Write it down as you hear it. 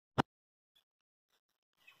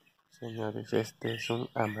Señores, este es un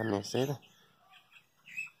amanecer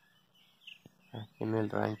aquí en el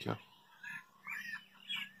rancho.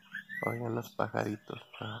 Oigan los pajaritos.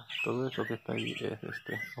 Todo eso que está ahí es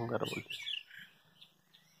son árboles.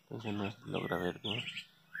 Entonces no se logra ver bien.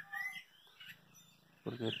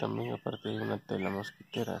 Porque también aparte hay una tela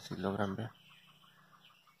mosquitera, si logran ver.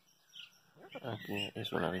 Aquí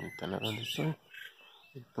es una ventana donde estoy.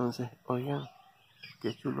 Entonces, oigan,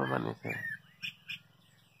 qué chulo amanecer.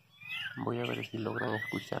 Voy a ver si logran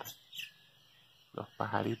escuchar los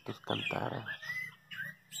pajaritos cantar.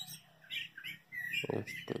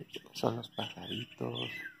 Son los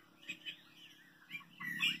pajaritos.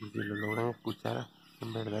 Y si lo logran escuchar,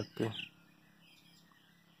 en verdad que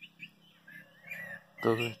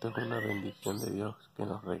todo esto es una bendición de Dios que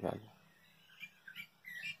nos regala.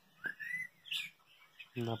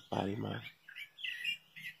 Una palma.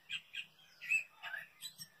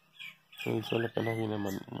 El sol apenas viene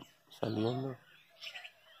saliendo.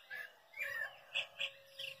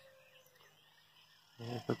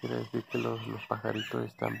 Esto quiere decir que los pajaritos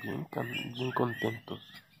están bien contentos.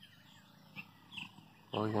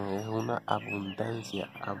 Oigan, es una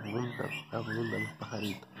abundancia, abundan los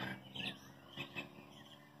pajaritos.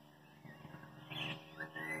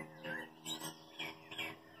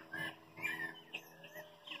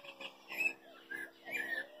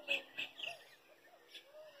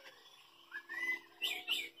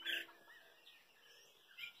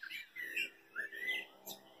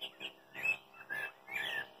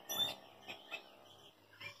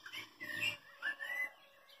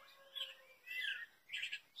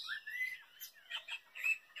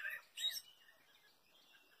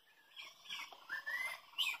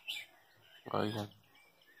 Oigan,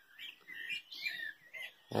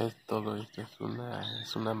 todo esto es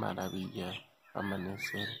una maravilla,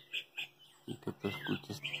 amanecer, y que tú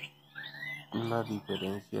escuches una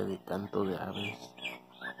diferencia de canto de aves.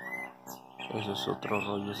 Eso es otro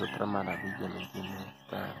rollo, es otra maravilla, ¿me entiendes?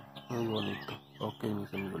 Está muy bonito. Ok,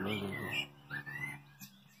 mis amigos, los dejo.